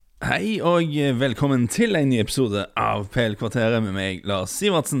Hei og velkommen til en ny episode av PL-kvarteret med meg, Lars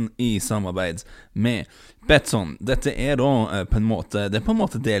Sivertsen, i samarbeid med Betsson. Dette er da på en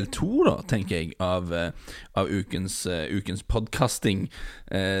måte del 2 da, tenker jeg, av ukens podcasting,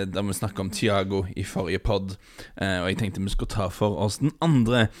 der vi snakker om Thiago i forrige podd, og jeg tenkte vi skulle ta for oss den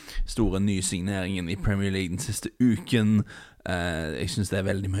andre store nysigneringen i Premier League den siste uken. Jeg synes det er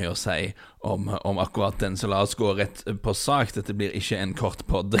veldig mye å si om akkurat den, så la oss gå rett på sak. Dette blir ikke en kort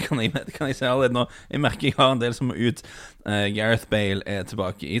podd, det kan jeg si allerede nå. Jeg merker jeg har en del som må ut. Gareth Bale er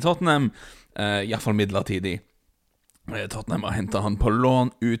tilbake i Tottenham, i hvert fall midlertidig. Tottenham har hentet han på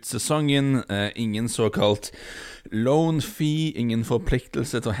lån ut sesongen. Ingen såkalt loan fee, ingen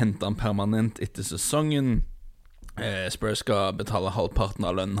forpliktelse til å hente han permanent etter sesongen. Spurs skal betale halvparten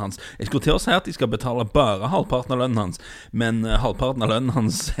av lønnen hans. Jeg skulle til å si at de skal betale bare halvparten av lønnen hans, men halvparten av lønnen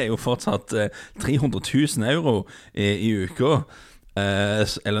hans er jo fortsatt 300 000 euro i uka,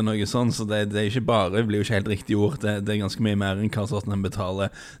 eller noe sånt. Så det er ikke bare, det blir jo ikke helt riktig ord. Det er ganske mye mer enn hva sånn de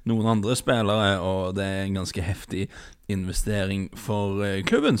betaler noen andre spillere, og det er en ganske heftig investering for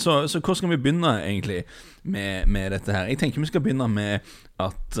klubben. Så hvor skal vi begynne egentlig med dette her? Jeg tenker vi skal begynne med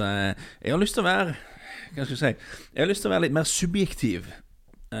at jeg har lyst til å være litt mer subjektiv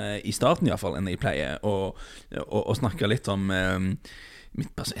i starten i hvert fall enn jeg pleier, og snakke litt om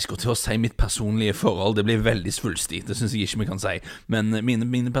jeg skulle til å si mitt personlige forhold. Det blir veldig svulstig, det synes jeg ikke vi kan si, men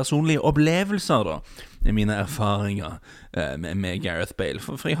mine personlige opplevelser da, mine erfaringer med Gareth Bale,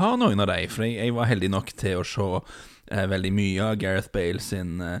 for jeg har noen av dem, for jeg var heldig nok til å se veldig mye av Gareth Bale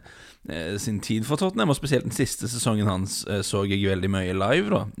sin tid for Tottenham, og spesielt den siste sesongen hans så jeg veldig mye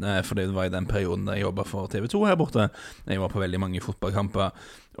live da, for det var i den perioden da jeg jobbet for TV2 her borte. Jeg var på veldig mange fotballkamper,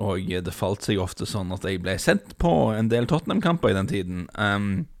 og det falt seg ofte sånn at jeg ble sendt på en del Tottenham-kamper i den tiden.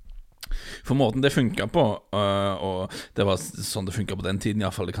 For måten det funket på, og det var sånn det funket på den tiden i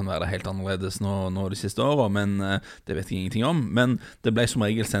hvert fall. Det kan være helt annerledes nå de siste årene, men det vet jeg ingenting om. Men det ble som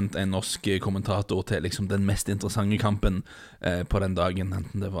regel sendt en norsk kommentator til liksom den mest interessante kampen på den dagen,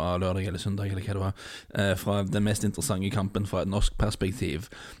 enten det var lørdag eller søndag eller hva det var, fra den mest interessante kampen fra et norsk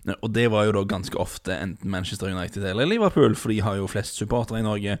perspektiv. Og det var jo da ganske ofte enten Manchester United eller Liverpool, for de har jo flest supportere i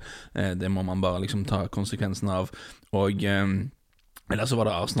Norge. Det må man bare liksom ta konsekvensen av. Og eller så var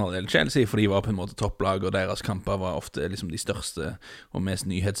det Arsenal eller Chelsea, for de var på en måte topplag, og deres kamper var ofte liksom de største og mest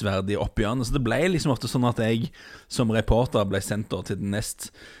nyhetsverdige oppgjørene. Så det ble liksom ofte sånn at jeg som reporter ble sendt til den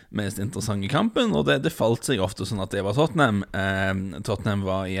mest interessante kampen, og det falt seg ofte sånn at det var Tottenham. Tottenham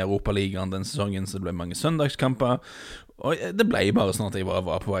var i Europaligaen den sesongen, så det ble mange søndagskamper, og det ble bare sånn at jeg var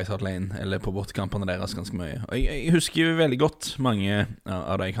på White Hart Lane eller på bortekampene deres ganske mye. Og jeg husker jo veldig godt mange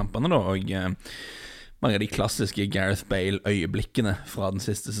av de kampene da, og mange av de klassiske Gareth Bale-øyeblikkene fra den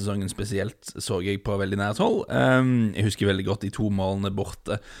siste sesongen spesielt så jeg på veldig nært hold. Jeg husker veldig godt de 2 målene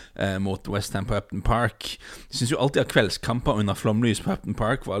borte mot West Ham på Upton Park. Jeg synes jo alltid at kveldskamper under flomlys på Upton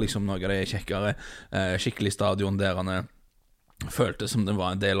Park var liksom noe av det kjekkere. Skikkelig stadion der han følte som det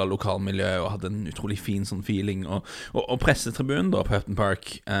var en del av lokalmiljøet og hadde en utrolig fin sånn feeling, og pressetribunen da på Upton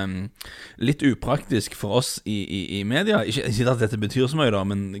Park, litt upraktisk for oss i media. Ikke at dette betyr så mye da,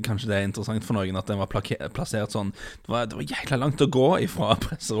 men kanskje det er interessant for noen at den var plassert sånn. Det var jækla langt å gå fra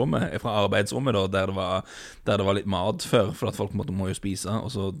presserommet, fra arbeidsrommet da, der det var litt mat før, for at folk må jo spise, og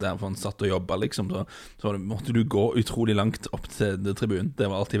så derfor han satt og jobbet liksom, så måtte du gå utrolig langt opp til tribunen. Det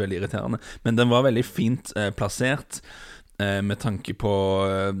var alltid veldig irriterende, men den var veldig fint plassert, med tanke på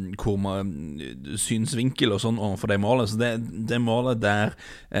synsvinkel og sånn overfor det målet. Så det målet der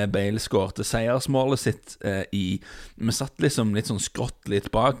Bale skårte seiersmålet sitt vi satt liksom litt sånn skrått litt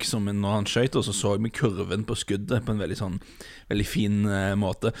bak, som når han skjøt, og så vi kurven på skuddet på en veldig fin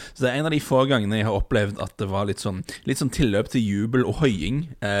måte. Så det er en av de få gangene jeg har opplevd at det var litt sånn tilløp til jubel og høying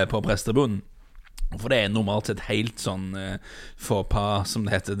på pressetribunen. For det er normalt sett helt sånn fåpa, som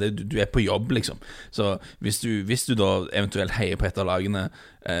det heter. Du er på jobb liksom. Så hvis du da eventuelt heier på et av lagene,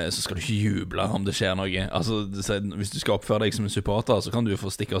 så skal du ikke juble om det skjer noe. Altså, hvis du skal oppføre deg som en supporter, så kan du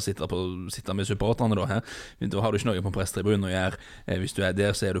få stikke og sitte med supporterne da, her. Da har du ikke noe på presstribunen å gjøre. Hvis du er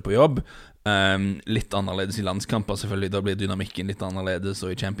der, så er du på jobb. Litt annerledes i landskamper selvfølgelig. Da blir dynamikken litt annerledes,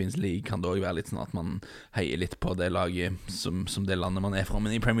 og i Champions League kan det også være litt sånn at man heier litt på det laget som det landet man er fra.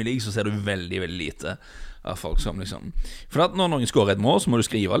 Men i Premier League så ser du veldig, veldig lite av folk som liksom, for at når noen skårer et mål, så må du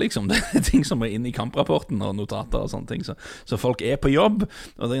skrive liksom, det er ting som er inne i kamprapporten og notater og sånne ting, så folk er på jobb,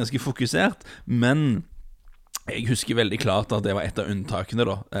 og det er ganske fokusert. Men Jeg husker veldig klart at det var et av unntakene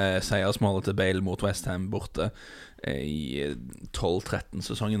da seiersmålet til Bale mot West Ham borte i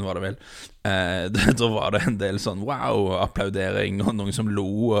 12-13-sesongen var det vel. Da var det en del sånn wow, applaudering og noen som lo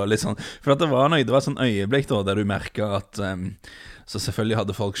og litt sånn. For at det var sånn øyeblikk da der du merket at så selvfølgelig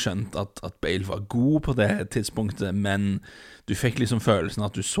hadde folk skjønt at Bale var god på det tidspunktet, men du fikk liksom følelsen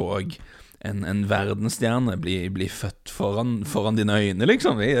at du så en verdensstjerne bli født foran dine øyne,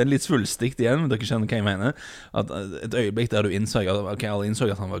 liksom. Det er litt svulstigt igjen, men dere skjønner hva jeg mener. At et øyeblikk der du innså at alle innså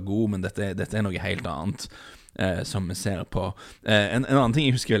at han var god, men dette er noe helt annet som vi ser på. En annen ting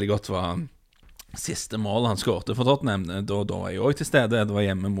jeg husker veldig godt var siste målet han skårte for Tottenham. Da var jeg også til stede. Det var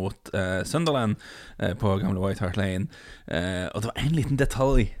hjemme mot Sunderland på gamle White Hart Lane. Og det var en liten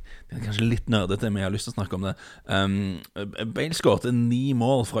detalj. Det er kanskje litt nerdete, men jeg har lyst til å snakke om det. Bale skårte 9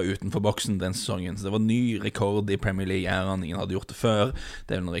 mål fra utenfor boksen den sesongen, så det var ny rekord i Premier League-æraen. Ingen hadde gjort det før.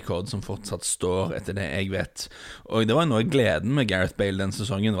 Det er en rekord som fortsatt står etter det jeg vet. Og det var noe gleden med Gareth Bale den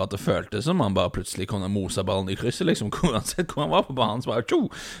sesongen, var at det føltes som han bare plutselig kunne mose ballen i krysset, liksom. Uansett hvor han var på banen, så bare tjo!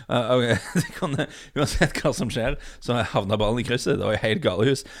 Uansett hva som skjer, så havna ballen i krysset. Det var jo helt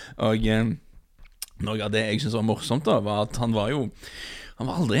galehus. Og noe av det jeg synes var morsomt da, var at han var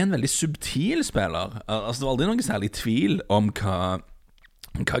aldri en veldig subtil spiller. Altså det var aldri noen særlig tvil om hva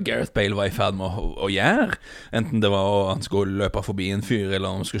Gareth Bale var i ferd med å gjøre. Enten det var at han skulle løpe forbi en fyr, eller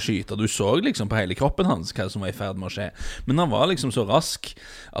om han skulle skyte. Du så liksom på hele kroppen hans hva som var i ferd med å skje. Men han var liksom så rask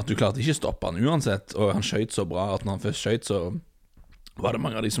at du klarte ikke stoppe han uansett. Og han skjøt så bra at når han først skjøt, så var det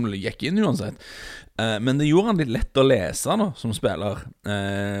mange av de som gikk inn uansett. Men det gjorde han litt lett å lese da, som spiller.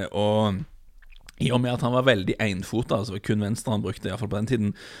 Og i og med at han var veldig enfotet, altså kun venstre han brukte, i hvert fall på den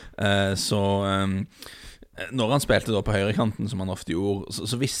tiden, så når han spilte da på høyrekanten, som han ofte gjorde,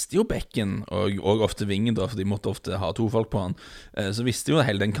 så visste jo bekken, og ofte vingen da, for de måtte ofte ha 2 folk på han, så visste jo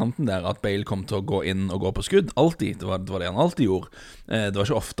hele den kanten der at Bale kom til å gå inn og gå på skudd, alltid. Det var det han alltid gjorde. Det var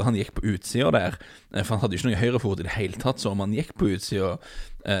ikke ofte han gikk på utsida der, for han hadde jo ikke noe høyrefot i det hele tatt, så om han gikk på utsida,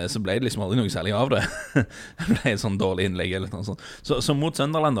 så ble det liksom aldri noe særlig av det. Det ble et sånn dårlig innlegg eller noe sånt. Så mot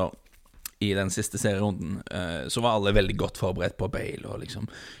Sunderland da, i den siste serierunden, så var alle veldig godt forberedt på Bale, og liksom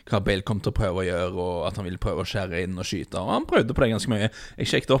hva Bale kom til å prøve å gjøre, og at han ville prøve å skjære inn og skyte, og han prøvde på det ganske mye. Jeg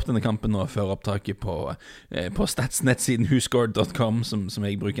sjekket opp denne kampen nå før opptaket på Statsnet-siden whoscored.com, som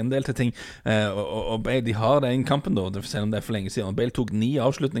jeg bruker en del til ting, og Bale, de har den kampen da, selv om det er for lenge siden, og Bale tok 9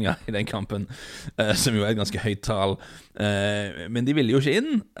 avslutninger i den kampen, som jo er et ganske høyt tall, men de ville jo ikke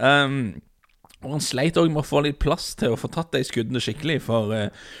inn. Og han sleit også med å få litt plass til å få tatt de skuddene skikkelig, for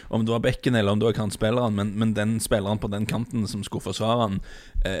om det var bekken eller om det var kantspilleren, men den spilleren på den kanten som skulle forsvare han,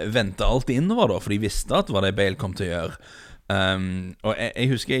 ventet alltid innover da, for de visste at det var det Bale kom til å gjøre. Og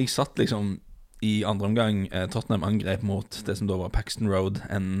jeg husker jeg satt liksom i andre omgang Tottenham angrep mot det som da var Paxton Road.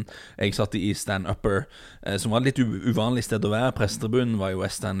 Jeg satt i stand-upper, som var et litt uvanlig sted å være. Pressetribunen var jo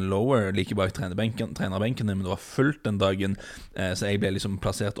stand lower, like bak trenerbenkene, men det var fullt den dagen, så jeg ble liksom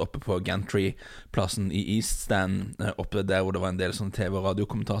plassert oppe på Gantry-plassen i East Stand, oppe der hvor det var en del sånne TV- og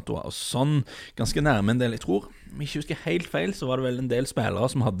radiokommentatorer, og sånn, ganske nærme en del. Jeg tror, om jeg ikke husker helt feil, så var det vel en del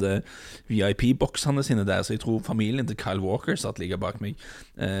spillere som hadde VIP-boksene sine der, så jeg tror familien til Kyle Walker satt like bak meg.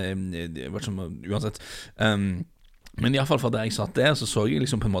 Det var som uansett, men i hvert fall fra der jeg satt der, så jeg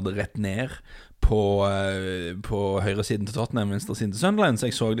liksom på en måte rett ned på høyre siden til Tottenham, venstre siden til Sunderland, så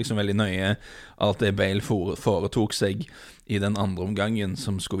jeg så liksom veldig nøye alt det Bale foretok seg i den andre omgangen,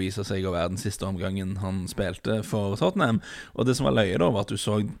 som skulle vise seg å være den siste omgangen han spilte for Tottenham. Og det som var løye da, var at du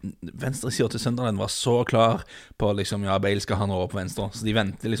så venstre siden til Sunderland var så klar på liksom, ja, Bale skal ha noe over på venstre, så de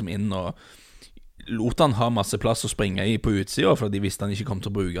ventet liksom inn og lot han ha masse plass å springe i på utsida, for de visste han ikke kom til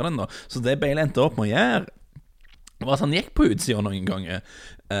å bruke den da. Så det Bale endte opp med å gjøre, var at han gikk på utsida noen ganger,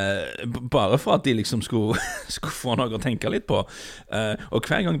 bare for at de liksom skulle få noe å tenke litt på. Og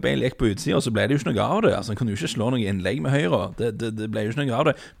hver gang Bale gikk på utsida, så ble det jo ikke noe av det. Altså, han kunne jo ikke slå noe innlegg med høyre, det ble jo ikke noe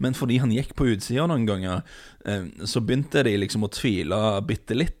av det. Men fordi han gikk på utsida noen ganger, så begynte de liksom å tvile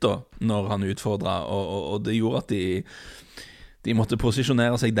bitte litt da, når han utfordret, og det gjorde at de måtte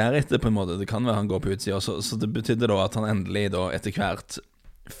posisjonere seg deretter på en måte. Det kan være han går på utsida, så det betydde da at han endelig da etter hvert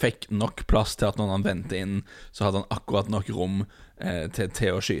fikk nok plass til at når han ventet inn, så hadde han akkurat nok rom til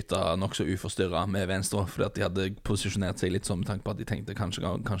å skyte nok så uforstyrret med venstre, fordi at de hadde posisjonert seg litt sånn med tanke på at de tenkte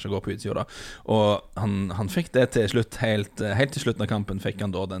kanskje gå på utsida da. Og han fikk det til slutt, helt til slutten av kampen fikk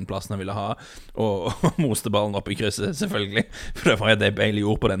han da den plassen han ville ha, og moste ballen opp i krysset, selvfølgelig, for det var det Bale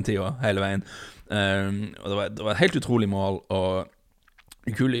gjorde på den tida, hele veien. Og det var et helt utrolig mål, og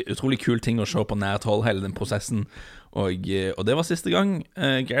utrolig kul ting å se på nært hold, hele den prosessen, og det var siste gang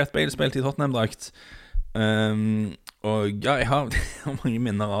Gareth Bale spilte i Tottenham-drakt, Og ja, jeg har, jeg har mange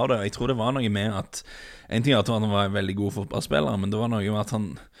minner av det. Jeg tror det var noe med at en ting er at han var en veldig god fotballspiller, men det var noe med at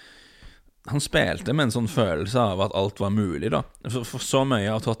han spilte med en sånn følelse av at alt var mulig da. For så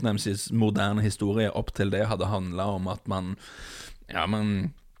mye av Tottenhams moderne historie opp til det hadde handlet om at man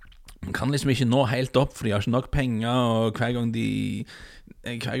kan liksom ikke nå helt opp, for de har ikke nok penger, og hver gang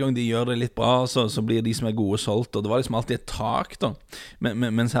de gjør det litt bra, så blir de som er gode solgt, og det var liksom alltid et tak da.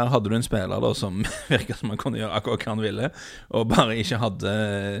 Mens her hadde du en spiller da, som virket som han kunne gjøre akkurat hva han ville, og bare ikke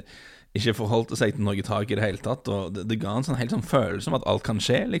forholdt seg til noe tak i det hele tatt, og det ga en sånn helt sånn følelse om at alt kan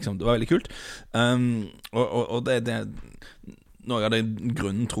skje, liksom. Det var veldig kult. Og det noe av det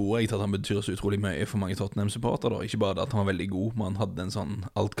grunnen tror jeg til at han betyr så utrolig mye for mange Tottenham-supporter da. Ikke bare det at han var veldig god, men han hadde en sånn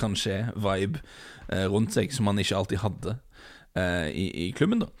alt kan skje-vibe rundt seg, som han ikke alltid hadde i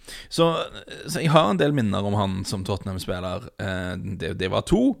klubben da. Så jeg har en del minner om han som Tottenham-spiller. Det var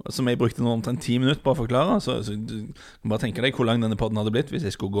 2 som jeg brukte nå omtrent 10 minutter på å forklare, så du kan bare tenke deg hvor lang denne podden hadde blitt hvis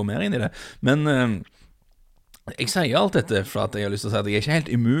jeg skulle gå mer inn i det. Men jeg sier alt dette for at jeg har lyst til å si at jeg er ikke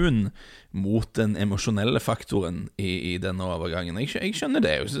helt immun mot den emosjonelle faktoren i denne overgangen. Jeg skjønner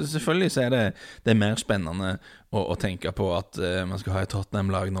det. Selvfølgelig så er det mer spennende å tenke på at man skal ha et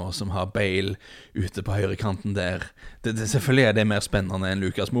Tottenham-lag nå som har Bale ute på høyrekanten der. Selvfølgelig er det mer spennende enn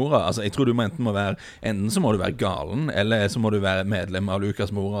Lucas Moura. Altså, jeg tror du enten så må du være galen, eller så må du være medlem av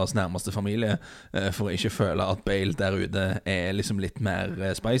Lucas Mouras nærmeste familie for å ikke føle at Bale der ute er liksom litt mer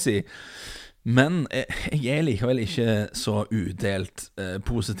spicy. Men jeg er likevel ikke så udelt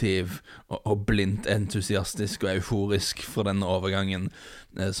positiv og blindt entusiastisk og euforisk for denne overgangen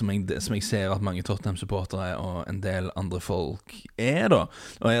som jeg ser at mange Tottenham-supportere og en del andre folk er da.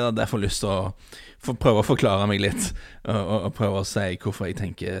 Og jeg har derfor lyst til å prøve å forklare meg litt og prøve å si hvorfor jeg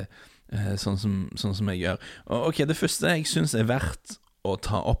tenker sånn som jeg gjør. Og ok, det første jeg synes er verdt å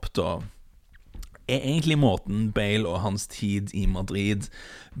ta opp da er egentlig måten Bale og hans tid i Madrid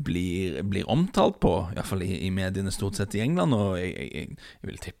blir omtalt på, i hvert fall i mediene stort sett i England, og jeg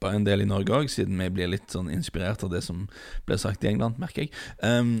vil tippe en del i Norge også, siden vi blir litt sånn inspirert av det som blir sagt i England, merker jeg.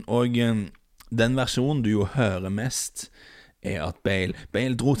 Og den versjonen du jo hører mest er at Bale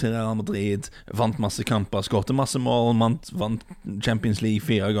dro til Real Madrid, vant masse kamper, skårte masse mål, vant Champions League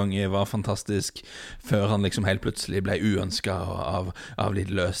 4 ganger, var fantastisk, før han liksom helt plutselig ble uønsket av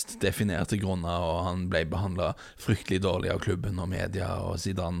litt løst definerte grunner, og han ble behandlet fryktelig dårlig av klubben og media og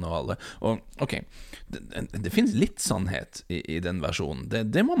Zidane og alle. Og ok, det finnes litt sannhet i den versjonen,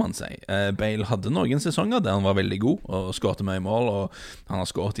 det må man si. Bale hadde noen sesonger der han var veldig god og skårte mye mål, og han har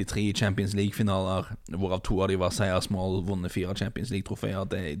skåret i 3 Champions League-finaler, hvorav 2 av de var seiersmål, vunnet 4 Champions League-trofeer.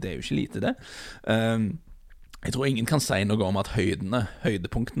 Det er jo ikke lite det. Jeg tror ingen kan si noe om at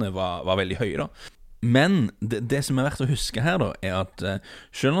høydepunktene var veldig høye da. Men det som er verdt å huske her da, er at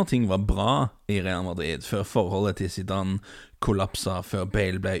selv når ting var bra i Real Madrid, før forholdet til Zidane kollapsa, før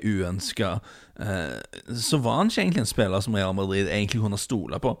Bale ble uønsket, så var han ikke egentlig en spiller som Real Madrid egentlig kunne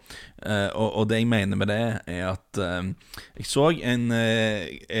stole på. Og det jeg mener med det er at jeg så en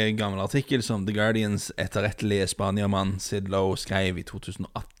gammel artikkel som The Guardians etterrettelige spaniermann Sid Lowe skrev i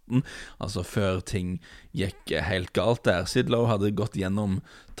 2018, altså før ting gikk helt galt der. Sid Lowe hadde gått gjennom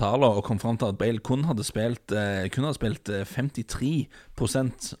taler og kom frem til at Bale kun hadde spilt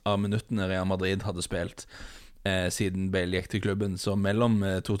 53% av minuttene Real Madrid hadde spilt siden Bale gikk til klubben. Så mellom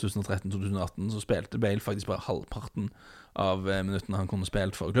 2013 og 2018 så spilte Bale faktisk bare halvparten av minuttene han kunne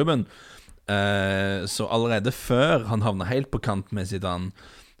spilt for klubben. Så allerede før han havnet helt på kant med Zidane,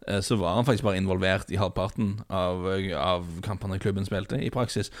 så var han faktisk bare involvert i halvparten av kampene klubben spilte i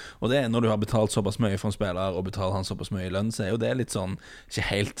praksis. Og det når du har betalt såpass mye for en spiller og betalt han såpass mye i lønn, så er jo det litt sånn ikke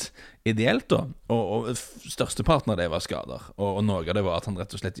helt ideelt da. Og størsteparten av det var skader, og noe av det var at han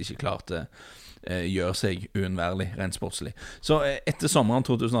rett og slett ikke klarte gjør seg uunnværlig, rent sportslig. Så etter sommeren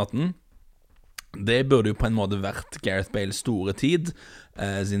 2018, det burde jo på en måte vært Gareth Bales store tid.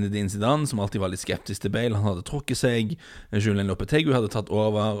 Zinedine Zidane, som alltid var litt skeptisk til Bale, han hadde trukket seg, Julen Lopetegui hadde tatt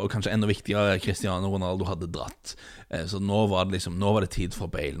over, og kanskje enda viktigere, Cristiano Ronaldo hadde dratt. Så nå var det tid for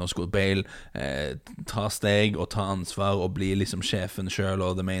Bale. Nå skulle Bale ta steg og ta ansvar og bli liksom sjefen selv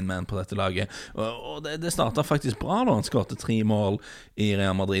og the main man på dette laget. Og det startet faktisk bra da. Han skårte 3 mål i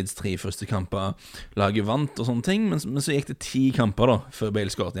Real Madrids 3 første kamper. Laget vant og sånne ting, men så gikk det 10 kamper da før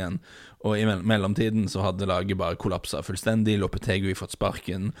Bale skårte igjen. Og i mellomtiden så hadde laget bare kollapset fullstendig. Lopetegui fått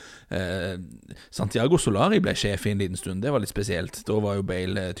sparken. Santiago Solari ble sjef i en liten stund. Det var litt spesielt. Da var jo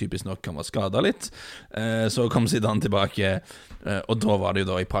Bale typisk nok, han var skadet litt. Så kom Zidane tilbake, og da var det jo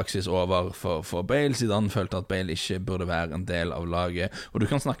da i praksis over for Bale. Zidane følte at Bale ikke burde være en del av laget. Og du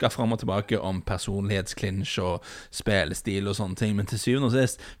kan snakke frem og tilbake om personlighetsklinsj og spillestil og sånne ting, men til syvende og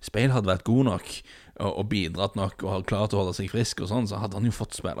sist, hvis Bale hadde vært god nok, og bidratt nok og har klart å holde seg frisk og sånn, så hadde han jo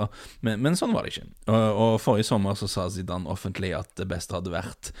fått spille. Men sånn var det ikke. Og forrige sommer så sa Zidane offentlig at det beste hadde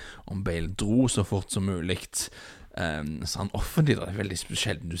vært om Bale dro så fort som mulig. Så han offentlig, det er veldig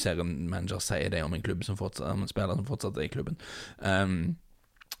sjelden du ser en manager si det om en klubb om en spiller som fortsatt er i klubben.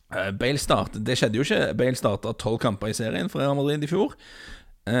 Det skjedde jo ikke. Bale startet 12 kamper i serien for Real Madrid i fjor.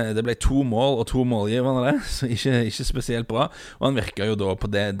 Det ble 2 mål og 2 målgivende det, så ikke spesielt bra. Og han virker jo da, på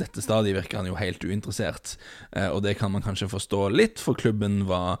dette stadiet virker han jo helt uinteressert. Og det kan man kanskje forstå litt, for klubben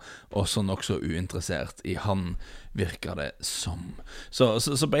var også nok så uinteressert i han, virker det som.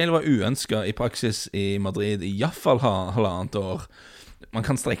 Så Bale var uønsket i praksis i Madrid i hvert fall halvannet år. Man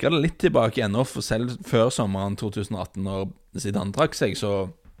kan strekke det litt tilbake ennå, for selv før sommeren 2018, når Zidane trakk seg, så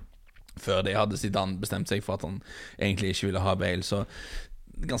før det hadde Zidane bestemt seg for at han egentlig ikke ville ha Bale, så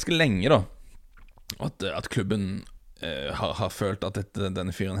ganske lenge da at klubben har følt at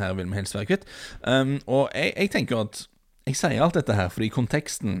denne fyren her vil vi helst være kvitt. Og jeg tenker at jeg sier alt dette her fordi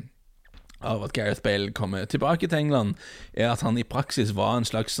konteksten av at Gareth Bale kommer tilbake til England er at han i praksis var en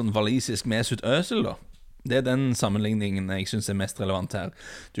slags sånn walisisk Mesut Özil da. Det er den sammenligningen jeg synes er mest relevant her.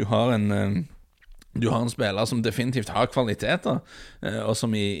 Du har en spiller som definitivt har kvaliteter, og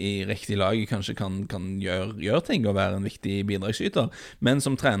som i riktig lag kanskje kan gjøre ting og være en viktig bidragsyter, men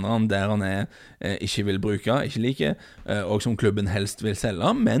som treneren der han ikke vil bruke, ikke like, og som klubben helst vil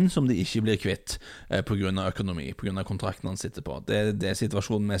selge, men som de ikke blir kvitt på grunn av økonomi, på grunn av kontrakten han sitter på. Det er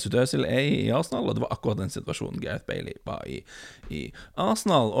situasjonen Mesut Özil i Arsenal, og det var akkurat den situasjonen Gareth Bale var i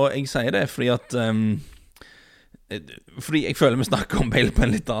Arsenal, og jeg sier det fordi at fordi jeg føler vi snakker om Bale på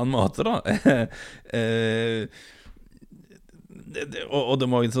en litt annen måte da. Og det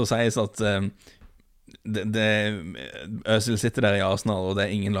må jo så sies at Özil sitter der i Arsenal, og det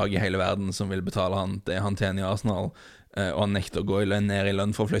er ingen lag i hele verden som vil betale han det han tjener i Arsenal, og han nekter å gå ned i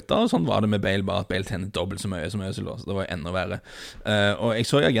lønn for å flytte, og sånn var det med Bale, bare at Bale tjener dobbelt så mye som Özil, så det var enda verre. Og jeg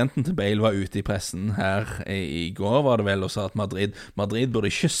så agenten til Bale var ute i pressen her i går, var det vel, og sa at Madrid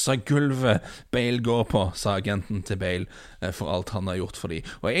burde kysse gulvet Bale går på, sa agenten til Bale, for alt han har gjort for dem.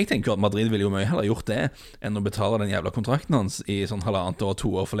 Og jeg tenker at Madrid ville jo mye heller gjort det enn å betale den jævla kontrakten hans i sånn halvannet år,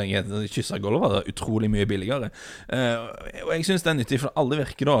 2 år for lenge. Kysse gulvet var det utrolig mye billigere. Og jeg synes det er nyttig, for alle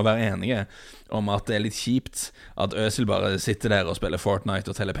virker da å være enige om at det er litt kjipt at Özil bare sitter der og spiller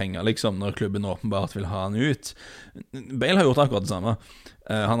Fortnite og teller penger, liksom, når klubben åpenbart vil ha han ut. Bale har gjort akkurat det samme.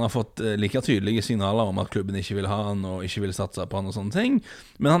 Han har fått like tydelige signaler om at klubben ikke vil ha han og ikke vil satse på han og sånne ting,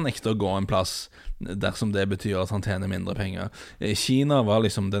 men han nekter å gå en plass dersom det betyr at han tjener mindre penger. Kina var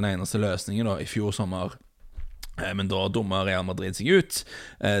liksom den eneste løsningen da, i fjor sommer. Men da dummet Real Madrid seg ut.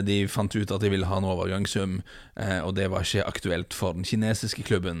 De fant ut at de ville ha en overgangssum, og det var ikke aktuelt for den kinesiske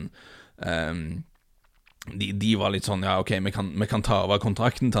klubben. De var litt sånn, ja ok, vi kan ta over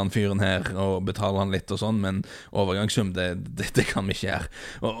kontrakten til han fyren her og betale han litt og sånn, men overgangssum, det kan vi ikke gjøre.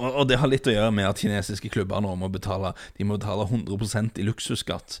 Og det har litt å gjøre med at kinesiske klubber nå må betale 100% i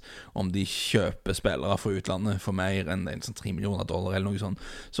luksusskatt om de kjøper spillere fra utlandet for mer enn $3 millioner eller noe sånt.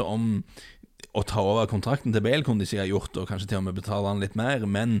 Så om å ta over kontrakten til Bale kunne de sikkert gjort, og kanskje til og med betale han litt mer,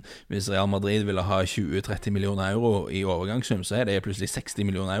 men hvis Real Madrid ville ha 20-30 millioner euro i overgangssum, så er det plutselig 60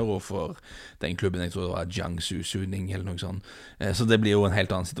 millioner euro for den klubben, jeg tror det var Jiangsu Suning eller noe sånt. Så det blir jo en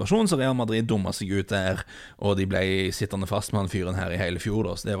helt annen situasjon, så Real Madrid dummet seg ut der, og de ble sittende fast med han fyren her i hele fjor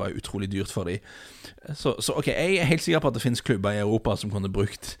da, så det var utrolig dyrt for dem. Så ok, jeg er helt sikker på at det finnes klubber i Europa som kunne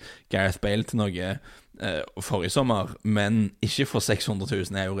brukt Gareth Bale til noe forrige sommer, men ikke for 600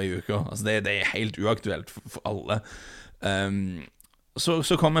 000 euro i uka. Altså det er helt uaktuelt for alle.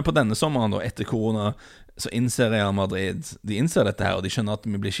 Så kommer vi på denne sommeren da, etter korona, så innser Real Madrid, de innser dette her, og de skjønner at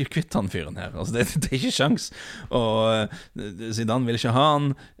vi blir ikke kvitt han fyren her. Altså det er ikke sjans. Og Zidane vil ikke ha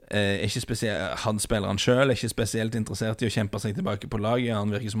han, han spiller han selv, er ikke spesielt interessert i å kjempe seg tilbake på laget,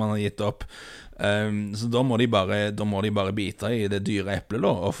 han virker som han har gitt opp. Så da må de bare bite i det dyre eplet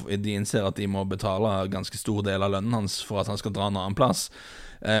da, og de innser at de må betale ganske stor del av lønnen hans for at han skal dra en annen plass.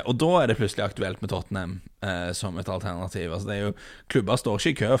 Og da er det plutselig aktuelt med Tottenham som et alternativ. Altså det er jo, klubber står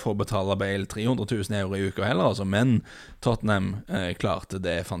ikke i kø for å betale Bale 300 000 euro i uka heller, altså, men Tottenham klarte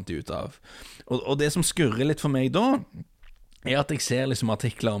det, fant de ut av. Og det som skurrer litt for meg da, er at jeg ser liksom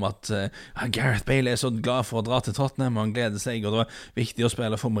artikler om at Gareth Bale er så glad for å dra til Tottenham, og han gleder seg, og det var viktig å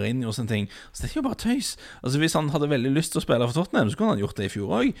spille for Mourinho og sånne ting. Så det er jo bare tøys. Altså hvis han hadde veldig lyst til å spille for Tottenham, så kunne han gjort det i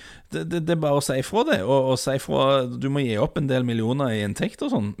fjor også. Det er bare å si fra det, og si fra, du må gi opp en del millioner i inntekt og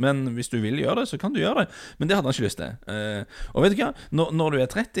sånn, men hvis du vil gjøre det, så kan du gjøre det. Men det hadde han ikke lyst til. Og vet du hva? Når du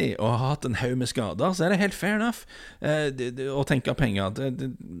er 30 og har hatt en haug med skader, så er det helt fair enough å tenke penger. Det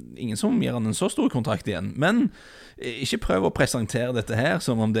ingen som gir han en så stor kontrakt igjen, men ikke prøv å å presentere dette her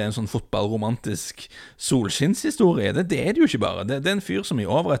som om det en sånn fotballromantisk solskinnshistorie. Det er det jo ikke bare. Det er en fyr som i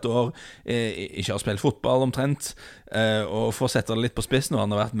over et år ikke har spilt fotball omtrent, og for å sette det litt på spissen,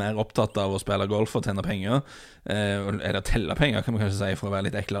 han har vært mer opptatt av å spille golf og tjene penger, eller telle penger, kan man kanskje si, for å være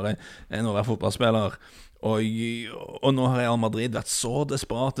litt eklere, enn å være fotballspiller. Og nå har Real Madrid vært så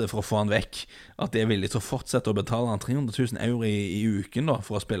desperate for å få han vekk at de er villige til å fortsette å betale han 300 000 euro i uken da,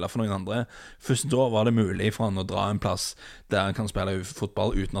 for å spille for noen andre. Først da var det mulig for han å dra en plass der han kan spille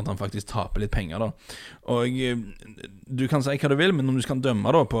fotball uten at han faktisk taper litt penger da. Og du kan si hva du vil, men om du skal dømme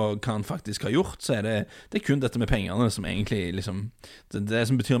da på hva han faktisk har gjort, så er det kun dette med pengene som egentlig liksom, det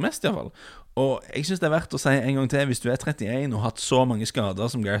som betyr mest i hvert fall. Og jeg synes det er verdt å si en gang til, hvis du er 31 og har hatt så mange skader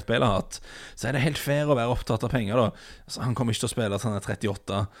som Gareth Bale har hatt, så er det helt fair å være opptatt av penger da. Altså, han kommer ikke til å spille til han er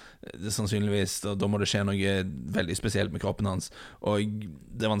 38, sannsynligvis, da må det skje noe veldig spesielt med kroppen hans, og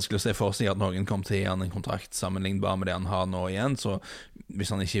det er vanskelig å se for seg at noen kommer til å gi han en kontrakt sammenlignbar med det han har nå igjen, så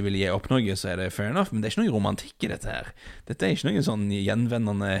hvis han ikke vil gi opp noe, så er det fair enough, men det er ikke noe romantikk i dette her. Dette er ikke noe sånn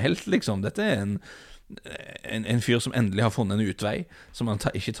gjenvendende helt, liksom. Dette er en fyr som endelig har funnet en utvei som han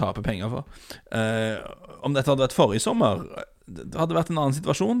ikke taper penger for. Om dette hadde vært forrige sommer, det hadde vært en annen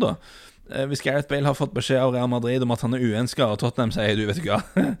situasjon da. Hvis Gareth Bale har fått beskjed av Real Madrid om at han er uønsket, og Tottenham sier, du vet ikke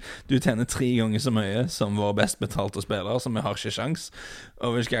hva, du tjener 3 ganger så mye som vår best betalte spiller, så vi har ikke sjans.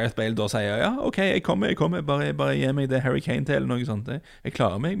 Og hvis Gareth Bale da sier, ja, ok, jeg kommer, bare gi meg det Harry Kane til, eller noe sånt, jeg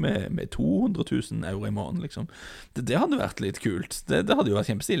klarer meg med 200 000 euro i måneden, liksom. Det hadde vært litt kult, det hadde jo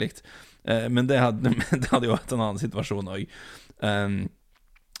vært kjempestiligt. Men det hadde jo vært en annen situasjon også.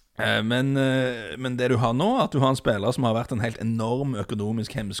 Men det du har nå, at du har en spiller som har vært en helt enorm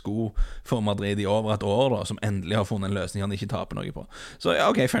økonomisk hemsko for Madrid i over et år da, som endelig har funnet en løsning han ikke taper noe på. Så ja,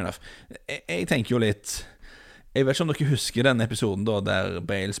 ok, fair enough. Jeg tenker jo litt, jeg vet ikke om dere husker den episoden da, der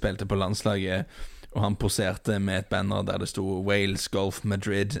Bale spilte på landslaget, og han poserte med et banner der det stod Wales, Golf,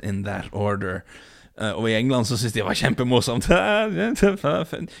 Madrid in that order. Og i England så synes de det var kjempemorsomt.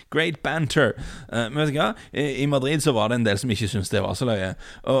 Great banter. Men vet du hva? I Madrid så var det en del som ikke synes det var så løye.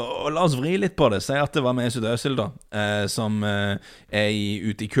 Og la oss vri litt på det. Si at det var Mesut Özil da, som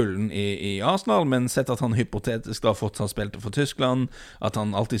ute i kulden i Arsenal, men sett at han hypotetisk da fortsatt spilte for Tyskland, at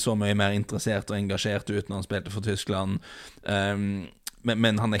han alltid så mye mer interessert og engasjert ut når han spilte for Tyskland,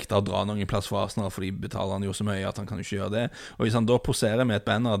 men han nekter å dra noen plass for Arsenal, fordi betaler han jo så mye at han kan jo ikke gjøre det. Og hvis han da poserer med et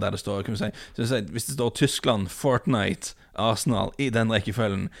banner der det står, kan vi si, hvis det står Tyskland, Fortnite, Arsenal i den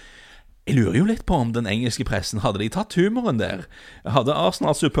rekkefølgen, jeg lurer jo litt på om den engelske pressen, hadde de tatt humoren der? Hadde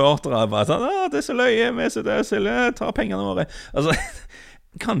Arsenal-supportere bare sånn, det er så løye, Mesut Özil, ta pengene våre. Altså,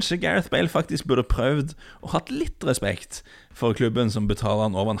 kanskje Gareth Bale faktisk burde prøvd og hatt litt respekt for klubben som betaler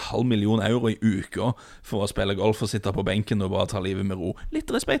han over 500 000 euro i uka for å spille golf og sitte på benken og bare ta livet med ro. Litt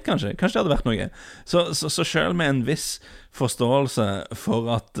respekt kanskje det hadde vært noe. Så selv med en viss forståelse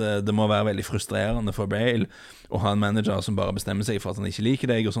for at det må være veldig frustrerende for Bale å ha en manager som bare bestemmer seg for at han ikke liker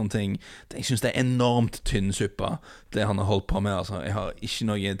deg og sånne ting, jeg synes det er enormt tynn suppa det han har holdt på med. Altså, jeg har ikke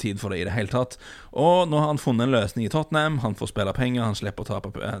noe tid for det i det hele tatt. Og nå har han funnet en løsning i Tottenham, han får spille penger, han slipper å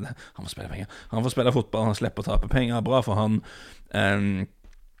tape han får spille fotball, han slipper å tape penger, bra for han.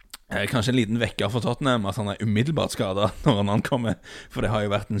 Kanskje en liten vekker for Tottenham at han er umiddelbart skadet når han ankommer, for det har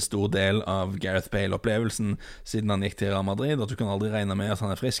jo vært en stor del av Gareth Bale-opplevelsen siden han gikk til Real Madrid, at du kan aldri regne med at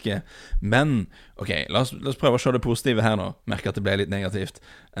han er friske. Men, ok, la oss prøve å se det positive her nå. Merker at det ble litt negativt.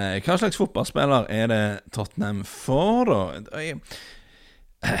 Hva slags fotballspiller er det Tottenham får da?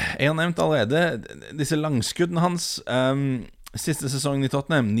 Jeg har nevnt allerede disse langskuddene hans. Siste sesongen i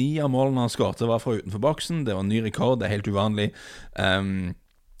Tottenham, 9 av målene han skårte var fra utenfor boksen. Det var en ny rekord, det er helt uvanlig.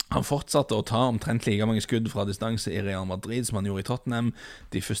 Han fortsatte å ta omtrent like mange skudd fra distanse i Real Madrid som han gjorde i Tottenham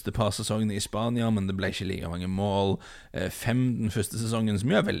de første par sesongene i Spania, men det ble ikke like mange mål. 5 den første sesongen,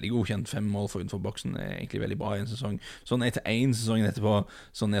 som er veldig godkjent. 5 mål for utenfor boksen er egentlig veldig bra i en sesong. Så ned til 1 sesong etterpå,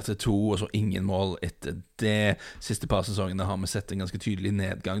 så ned til 2, og så ingen mål etter det. Siste par sesongene har vi sett en ganske tydelig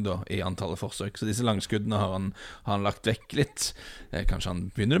nedgang da, i antallet forsøk, så disse langskuddene har han lagt vekk litt. Kanskje han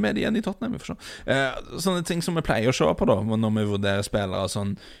begynner med det igjen i Tottenham, vi får se. Sånne ting som vi pleier å se på da, når vi vurderer spillere,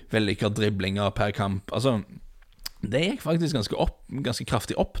 sånn vellykket driblinger per kamp. Altså, det gikk faktisk ganske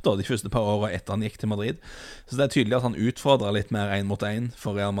kraftig opp da, de første par årene etter han gikk til Madrid. Så det er tydelig at han utfordret litt mer 1 mot 1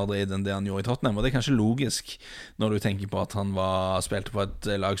 for Real Madrid enn det han gjorde i Tottenham, og det er kanskje logisk når du tenker på at han spilte på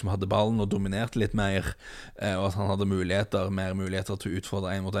et lag som hadde ballen og dominerte litt mer, og at han hadde mer muligheter til å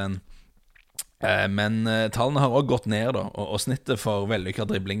utfordre 1 mot 1. Men tallene har også gått ned da, og snittet for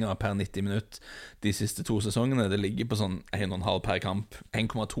vellykket driblinger per 90 minutt de siste 2 sesongene, det ligger på sånn 1,5 per kamp,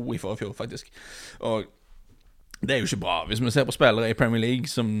 1,2 i forfjor faktisk. Og Det jo ikke bra. Hvis vi ser på spillere i Premier League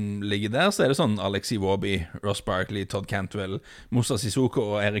som ligger der, så det sånn Alex Iwobi, Ross Barkley, Todd Cantwell, Moussa Sissoko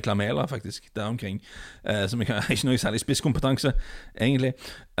og Erik Lamela, faktisk, der omkring. Som ikke noe særlig spisskompetanse, egentlig.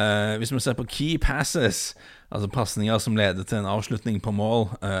 Hvis vi ser på key passes, altså passninger som leder til en avslutning på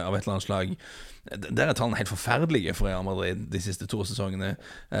mål av et eller annet slag, der tallene helt forferdelige for Real Madrid de siste 2 sesongene.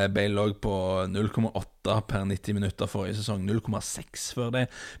 Bale lå på 0,8 per 90 minutter forrige sesong, 0,6 før det.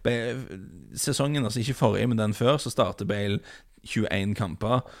 Sesongen, altså ikke forrige, men den før, så starter Bale 21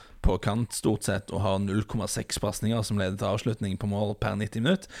 kamper på kant stort sett og har 0,6 passninger som leder til avslutning på mål per 90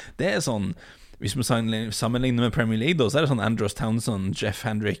 minutt. Det sånn, hvis vi sammenligner med Premier League da, så det sånn Andros Townsend, Jeff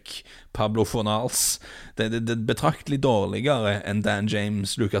Hendrick, Pablo Fornals. Det betraktelig dårligere enn Dan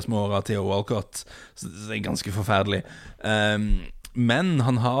James, Lucas Moura, Theo Walcott. Så det ganske forferdelig. Men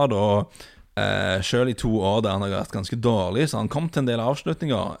han har da selv i 2 år der han har vært ganske dårlig, så han kom til en del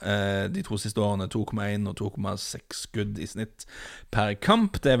avslutninger de 2 siste årene, 2,1 og 2,6 skudd i snitt per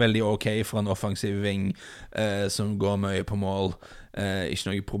kamp. Det veldig ok for en offensiv ving som går mye på mål. Ikke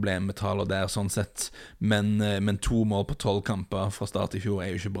noe problem med taler der sånn sett, men 2 mål på 12 kamper fra start i fjor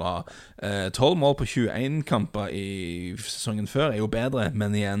jo ikke bra. 12 mål på 21 kamper i sesongen før jo bedre,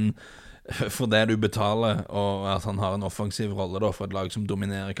 men igjen for det du betaler, og at han har en offensiv rolle da, for et lag som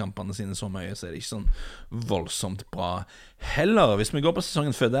dominerer kampene sine så mye, så det ikke sånn voldsomt bra heller. Hvis vi går på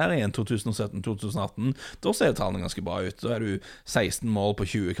sesongen før der igjen, 2017-2018, da ser tallene ganske bra ut. Da du 16 mål på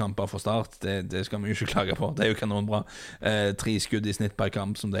 20 kamper fra start. Det skal vi jo ikke klage på. Det jo kanonbra. 3 skudd i snitt per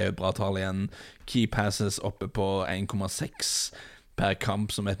kamp, som det jo et bra tall igjen. Key passes oppe på 1,6 per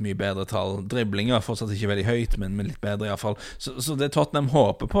kamp, som et mye bedre tall. Driblinger fortsatt ikke veldig høyt, men litt bedre i hvert fall. Så det Tottenham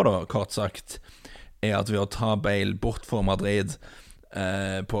håper på da, kort sagt, at ved å ta Bale bort fra Madrid,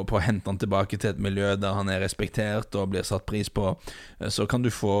 på å hente han tilbake til et miljø der han respektert og blir satt pris på, så kan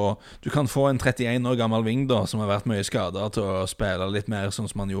du få en 31 år gammel ving da, som har vært mye skadet, til å spille litt mer sånn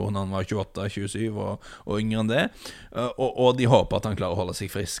som han gjorde når han var 28-27 og yngre enn det, og de håper at han klarer å holde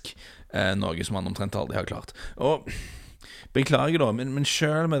seg frisk, noe som han omtrent aldri har klart. Og beklager da, men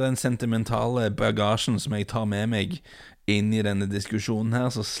selv med den sentimentale bagasjen som jeg tar med meg inn i denne diskusjonen her,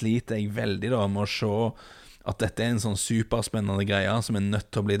 så sliter jeg veldig da med å se at dette en sånn superspennende greie som nødt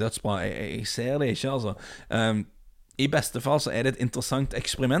til å bli dødsbra. Jeg ser det ikke, altså. I beste fall så det et interessant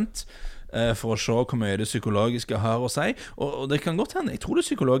eksperiment for å se hvor mye det psykologiske har å si, og det kan godt hende. Jeg tror det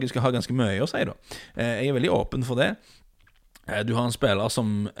psykologiske har ganske mye å si da. Jeg veldig åpen for det. Du har en spiller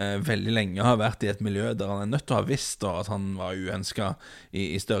som veldig lenge har vært i et miljø der han nødt til å ha visst da, at han var uønsket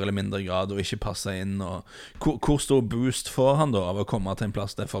i større eller mindre grad og ikke passet inn, og hvor stor boost får han da av å komme til en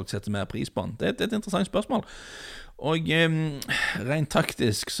plass der folk setter mer pris på han? Det et interessant spørsmål. Og rent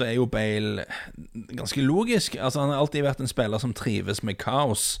taktisk så jo Bale ganske logisk. Altså han har alltid vært en spiller som trives med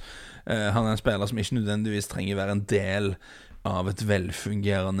kaos. Han en spiller som ikke nødvendigvis trenger være en del av et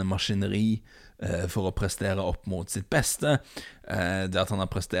velfungerende maskineri for å prestere opp mot sitt beste. Det at han har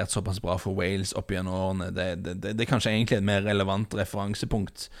prestert såpass bra for Wales opp gjennom årene, det kanskje egentlig et mer relevant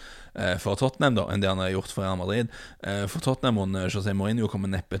referansepunkt for Tottenham da, enn det han har gjort for Real Madrid. For Tottenham og José Mourinho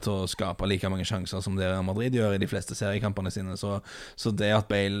kommer neppe til å skape like mange sjanser som det Real Madrid gjør i de fleste seriekampene sine, så det at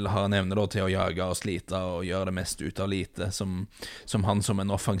Bale har en evne da, til å jage og slite og gjøre det mest ut av lite, som han som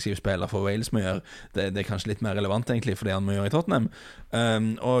en offensiv spiller for Wales må gjøre, det kanskje litt mer relevant egentlig for det han må gjøre i Tottenham.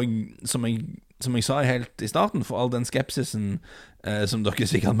 Og som jeg sa helt i starten, for all den skepsisen som dere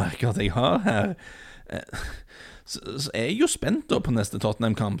sikkert merker at jeg har her, så jeg jo spent da på neste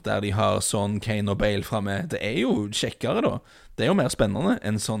Tottenham-kamp der de har Son, Kane og Bale fremme. Det jo kjekkere da. Det jo mer spennende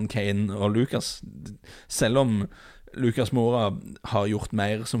enn Son, Kane og Lucas. Selv om Lucas Moura har gjort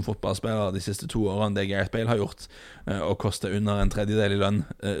mer som fotballspiller de siste 2 årene enn det Gareth Bale har gjort, og koster under en tredjedel i lønn,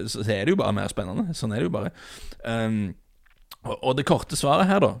 så det jo bare mer spennende. Sånn det jo bare. Og det korte svaret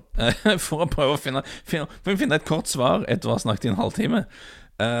her da, for å prøve å finne et kort svar etter å ha snakket i en halvtime,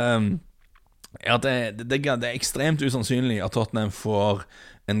 at det ekstremt usannsynlig at Tottenham får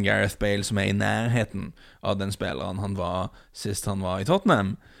en Gareth Bale som i nærheten av den spilleren han var sist han var i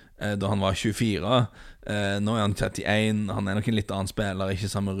Tottenham, da han var 24. Nå han 31, han nok en litt annen spiller,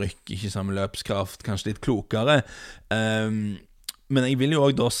 ikke samme rykk, ikke samme løpskraft, kanskje litt klokere. Men jeg vil jo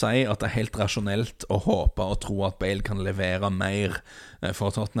også da si at det helt rasjonelt å håpe og tro at Bale kan levere mer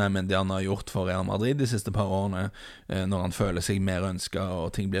for Tottenham enn det han har gjort for Real Madrid de siste par årene, når han føler seg mer ønsket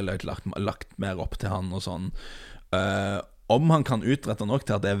og ting blir lagt mer opp til han og sånn. Om han kan utrette nok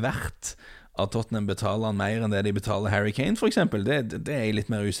til at det verdt at Tottenham betaler han mer enn det de betaler Harry Kane for eksempel, det jeg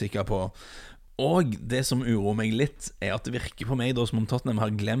litt mer usikker på. Og det som uroer meg litt at det virker på meg da som om Tottenham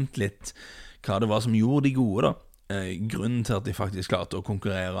har glemt litt hva det var som gjorde de gode da. grunnen til at de faktisk klarte å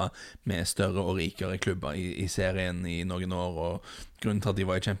konkurrere med større og rikere klubber i serien i noen år, og grunnen til at de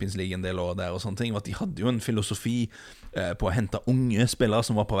var i Champions League en del år der og sånne ting, var at de hadde jo en filosofi på å hente unge spillere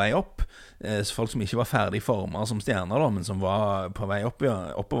som var på vei opp, folk som ikke var ferdig formet som stjerner da, men som var på vei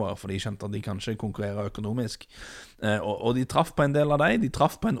oppover, for de skjønte at de kanskje konkurrerer økonomisk, og de traff på en del av de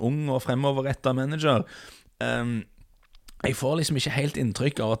traff på en ung og fremoverrettet manager. Jeg får liksom ikke helt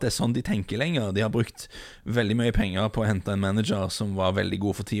inntrykk av at det er sånn de tenker lenger. De har brukt veldig mye penger på å hente en manager som var veldig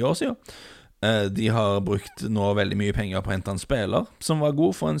god for 10 år siden. De har brukt nå veldig mye penger på å hente en spiller som var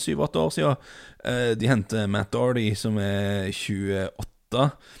god for en 7-8 år siden. De henter Matt Doherty, som er 28.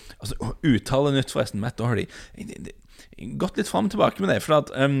 Altså, uttale nytt forresten, Matt Doherty. Gått litt frem og tilbake med det, for at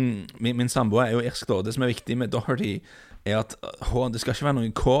min samboer er jo irsk da. Det som er viktig med Doherty er at det skal ikke være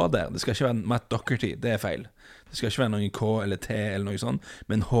noen K der. Det skal ikke være Matt Doherty, det er feil. Det skal ikke være noen K eller T eller noe sånt,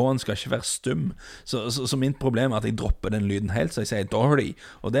 men H-en skal ikke være stum. Så mitt problem er at jeg dropper den lyden helt, så jeg sier Doherty.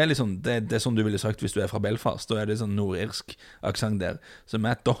 Og det er liksom, det er sånn du ville sagt hvis du er fra Belfast. Da er det sånn nordirsk aksent der. Så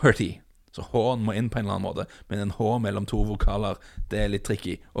Matt Doherty. Så H-en må inn på en eller annen måte, men en H mellom 2 vokaler, det er litt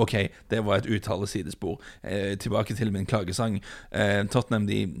tricky. Ok, det var et uttale sidespor. Tilbake til min klagesang. Tottenham,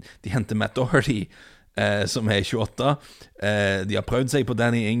 de henter Matt Doherty, som er 28. De har prøvd seg på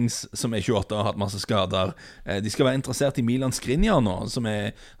Danny Ings, som er 28 og har hatt masse skader. De skal være interessert i Milan Skriniar nå, han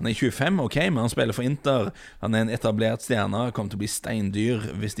er 25, ok, men han spiller for Inter. Han er en etablert stjerne, kommer til å bli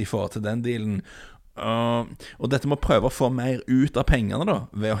steindyr hvis de får til den dealen. Og dette må prøve å få mer ut av pengene da,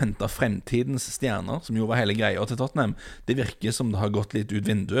 ved å hente fremtidens stjerner, som jo var hele greia til Tottenham. Det virker som det har gått litt ut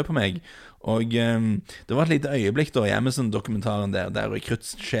vinduet på meg. Og det var et lite øyeblikk da i Amazon-dokumentaren der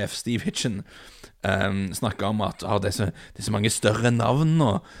rekruttsjef Steve Hitchen snakket om at det er så mange større navn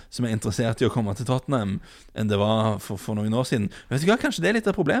nå som er interessert i å komme til Tottenham enn det var for noen år siden. Vet du hva, kanskje det er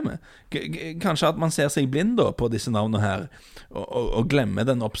litt av problemet. Kanskje at man ser seg blind da på disse navnene her, og glemmer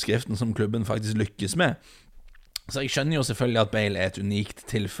den oppskriften som klubben faktisk lykkes med. Så jeg skjønner jo selvfølgelig at Bale er et unikt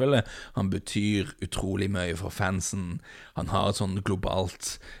tilfelle. Han betyr utrolig mye for fansen. Han har et sånn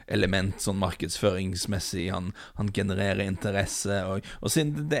globalt element, sånn markedsføringsmessig. Han genererer interesse. Og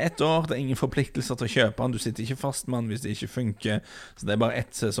siden det er 1 år, det er ingen forpliktelser til å kjøpe han. Du sitter ikke fast med han hvis det ikke funker. Så det er bare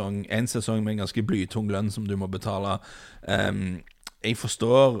en sesong med en ganske blytung lønn som du må betale. Jeg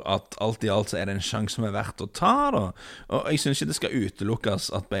forstår at alt i alt så er det en sjanse som er verdt å ta da. Og jeg synes ikke det skal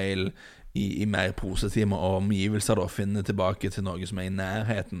utelukkes at Bale i mer positive omgivelser da finner tilbake til noe som er i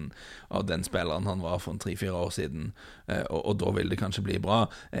nærheten av den spilleren han var for 3-4 år siden, og da vil det kanskje bli bra.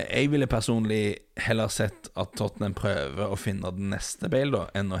 Jeg ville personlig heller sett at Tottenham prøver å finne den neste Bale da,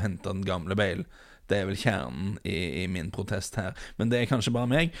 enn å hente den gamle Bale. Det er vel kjernen i min protest her, men det er kanskje bare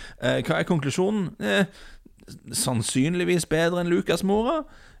meg. Hva er konklusjonen? Sannsynligvis bedre enn Lucas Moura,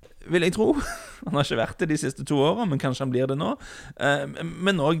 vil jeg tro. Han har ikke vært det de siste 2 årene, men kanskje han blir det nå.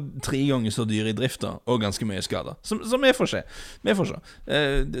 Men også 3 ganger så dyr i drift da, og ganske mye skader. Så vi får se.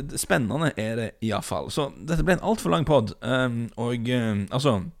 Spennende er det i hvert fall. Så dette ble en alt for lang podd.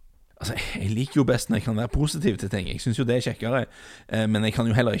 Altså, jeg liker jo best når jeg kan være positiv til ting. Jeg synes jo det er kjekkere, men jeg kan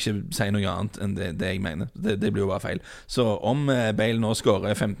jo heller ikke si noe annet enn det jeg mener. Det blir jo bare feil. Så om Bale nå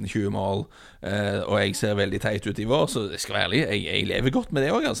skårer 15-20 mål, og jeg ser veldig teit ut i vår, så jeg skal være ærlig, jeg lever godt med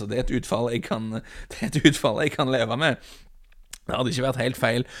det også, altså. Det er et utfall jeg kan leve med. Det hadde ikke vært helt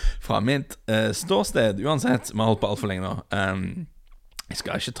feil fra mitt ståsted, uansett. Vi har holdt på alt for lenge nå. Jeg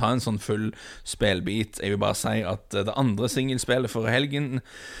skal ikke ta en sånn full spillbit. Jeg vil bare si at det andre singelspillet for helgen,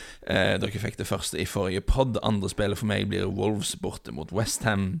 dere fikk det første i forrige podd. Det andre spillet for meg blir Wolves borte mot West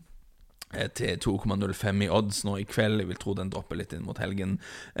Ham til 2,05 i odds nå i kveld. Jeg vil tro den dropper litt inn mot helgen.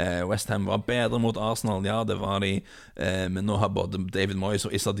 West Ham var bedre mot Arsenal, ja, det var de, men nå har både David Moyes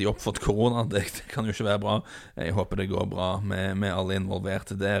og Issa Diop fått korona. Det kan jo ikke være bra. Jeg håper det går bra med alle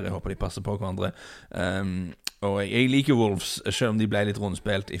involverte der. Jeg håper de passer på hverandre. Og jeg liker Wolves, selv om de ble litt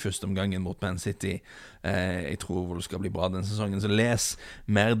rundspilt i første omgangen mot Man City. Jeg tror Wolves skal bli bra den sesongen. Så les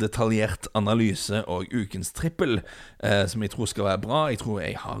mer detaljert analyse og ukens trippel, som jeg tror skal være bra.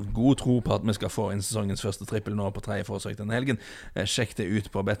 Jeg har god tro på at vi skal få inn sesongens første trippel nå på 3. forsøk denne helgen. Sjekk det ut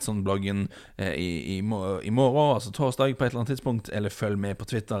på Betson-bloggen i morgen, altså torsdag på et eller annet tidspunkt, eller følg med på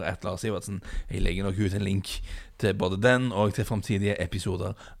Twitter, Lars Sivertsen. Jeg legger nok ut en link til både den og til fremtidige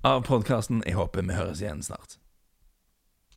episoder av podcasten. Jeg håper vi høres igjen snart.